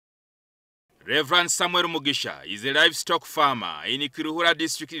Reverend Samuel Mugisha is a livestock farmer in Kiruhura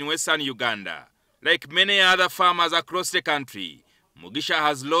district in western Uganda. Like many other farmers across the country, Mugisha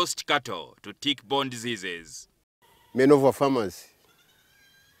has lost cattle to tick-borne diseases. Many of our farmers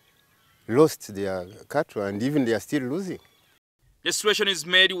lost their cattle and even they are still losing. The situation is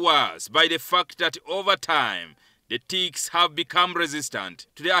made worse by the fact that over time, the ticks have become resistant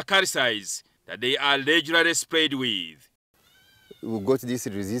to the acaricides that they are regularly sprayed with. We got these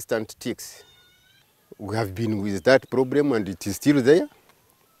resistant ticks. We have been with that problem and it is still there.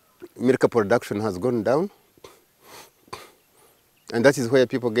 Milk production has gone down. And that is where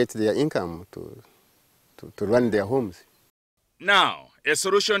people get their income to run their homes. Now, a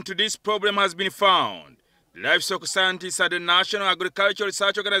solution to this problem has been found. Livestock scientists at the National Agriculture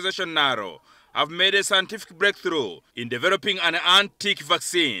Research Organization, NARO, have made a scientific breakthrough in developing an anti-tick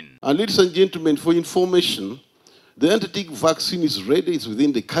vaccine. And ladies and gentlemen, for information, the anti-tick vaccine is ready, it's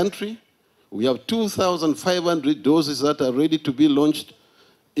within the country. We have 2,500 doses that are ready to be launched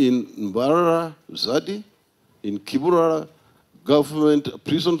in Mbarara, Zadi, in Kibura Government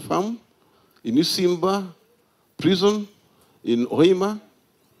Prison Farm, in Isimba Prison, in Oima,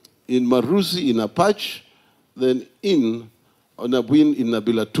 in Maruzi, in Apache, then in Onabwin, in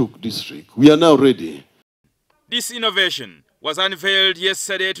Nabilatuk district. We are now ready. This innovation was unveiled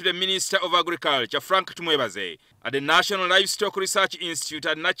yesterday to the Minister of Agriculture, Frank Tumwebaze, at the National Livestock Research Institute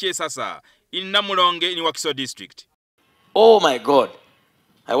at Nakyesasa in Namulonge in Wakiso district. Oh my God,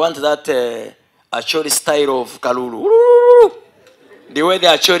 I want that Achori style of Kalulu. The way the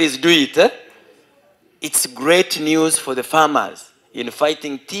Achoris do it. It's great news for the farmers in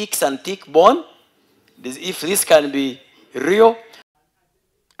fighting ticks and tick-borne. If this can be real.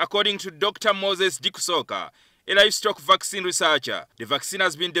 According to Dr. Moses Dikusoka, a livestock vaccine researcher, the vaccine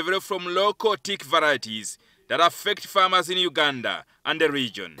has been developed from local tick varieties that affect farmers in Uganda and the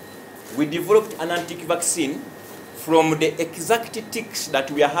region. We developed an anti-tick vaccine from the exact ticks that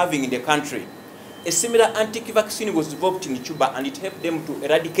we are having in the country. A similar anti-tick vaccine was developed in Cuba and it helped them to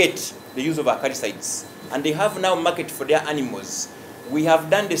eradicate the use of acaricides. And they have now market for their animals. We have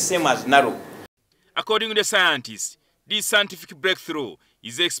done the same as NARO. According to the scientists, this scientific breakthrough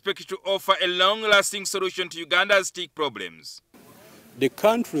is expected to offer a long-lasting solution to Uganda's tick problems. The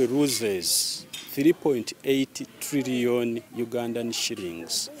country loses 3.8 trillion Ugandan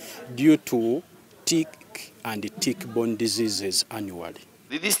shillings due to tick and tick-borne diseases annually.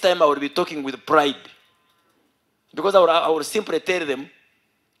 This time I will be talking with pride because I will simply tell them,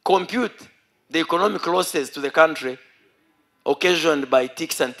 compute the economic losses to the country occasioned by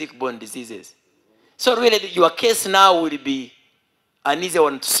ticks and tick-borne diseases. So really your case now will be an easy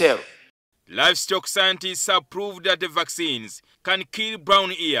one to sell. Livestock scientists have proved that the vaccines can kill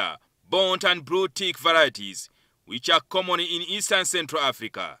brown ear, bont and blue tick varieties, which are common in East and Central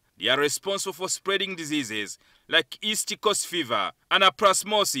Africa. They are responsible for spreading diseases like East Coast fever,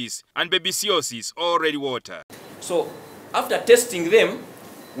 anaplasmosis, and babesiosis or red water. So after testing them,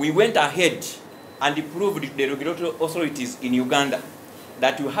 we went ahead and proved to the regulatory authorities in Uganda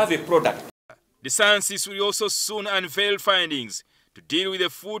that you have a product. The scientists will also soon unveil findings to deal with the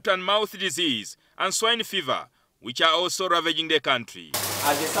foot and mouth disease and swine fever, which are also ravaging the country.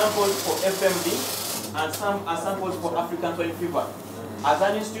 As a sample for FMD and some are samples for African swine fever. As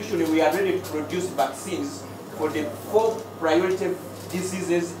an institution, we are ready to produce vaccines for the 4 priority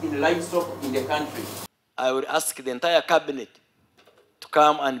diseases in livestock in the country. I will ask the entire cabinet to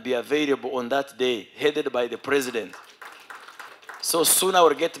come and be available on that day, headed by the president. So soon I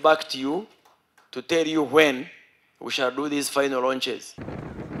will get back to you to tell you when we shall do these final launches.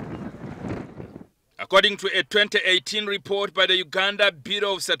 According to a 2018 report by the Uganda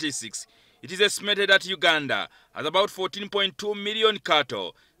Bureau of Statistics, it is estimated that Uganda has about 14.2 million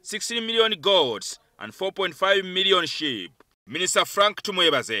cattle, 16 million goats, and 4.5 million sheep. Minister Frank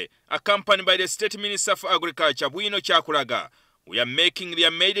Tumwebaze, accompanied by the State Minister for Agriculture, Bwino Kyakulaga, we are making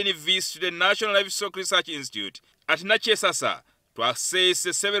their maiden visit to the National Livestock Research Institute at Nakyesasa to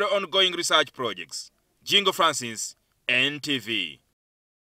assess several ongoing research projects. Jingo Francis, NTV.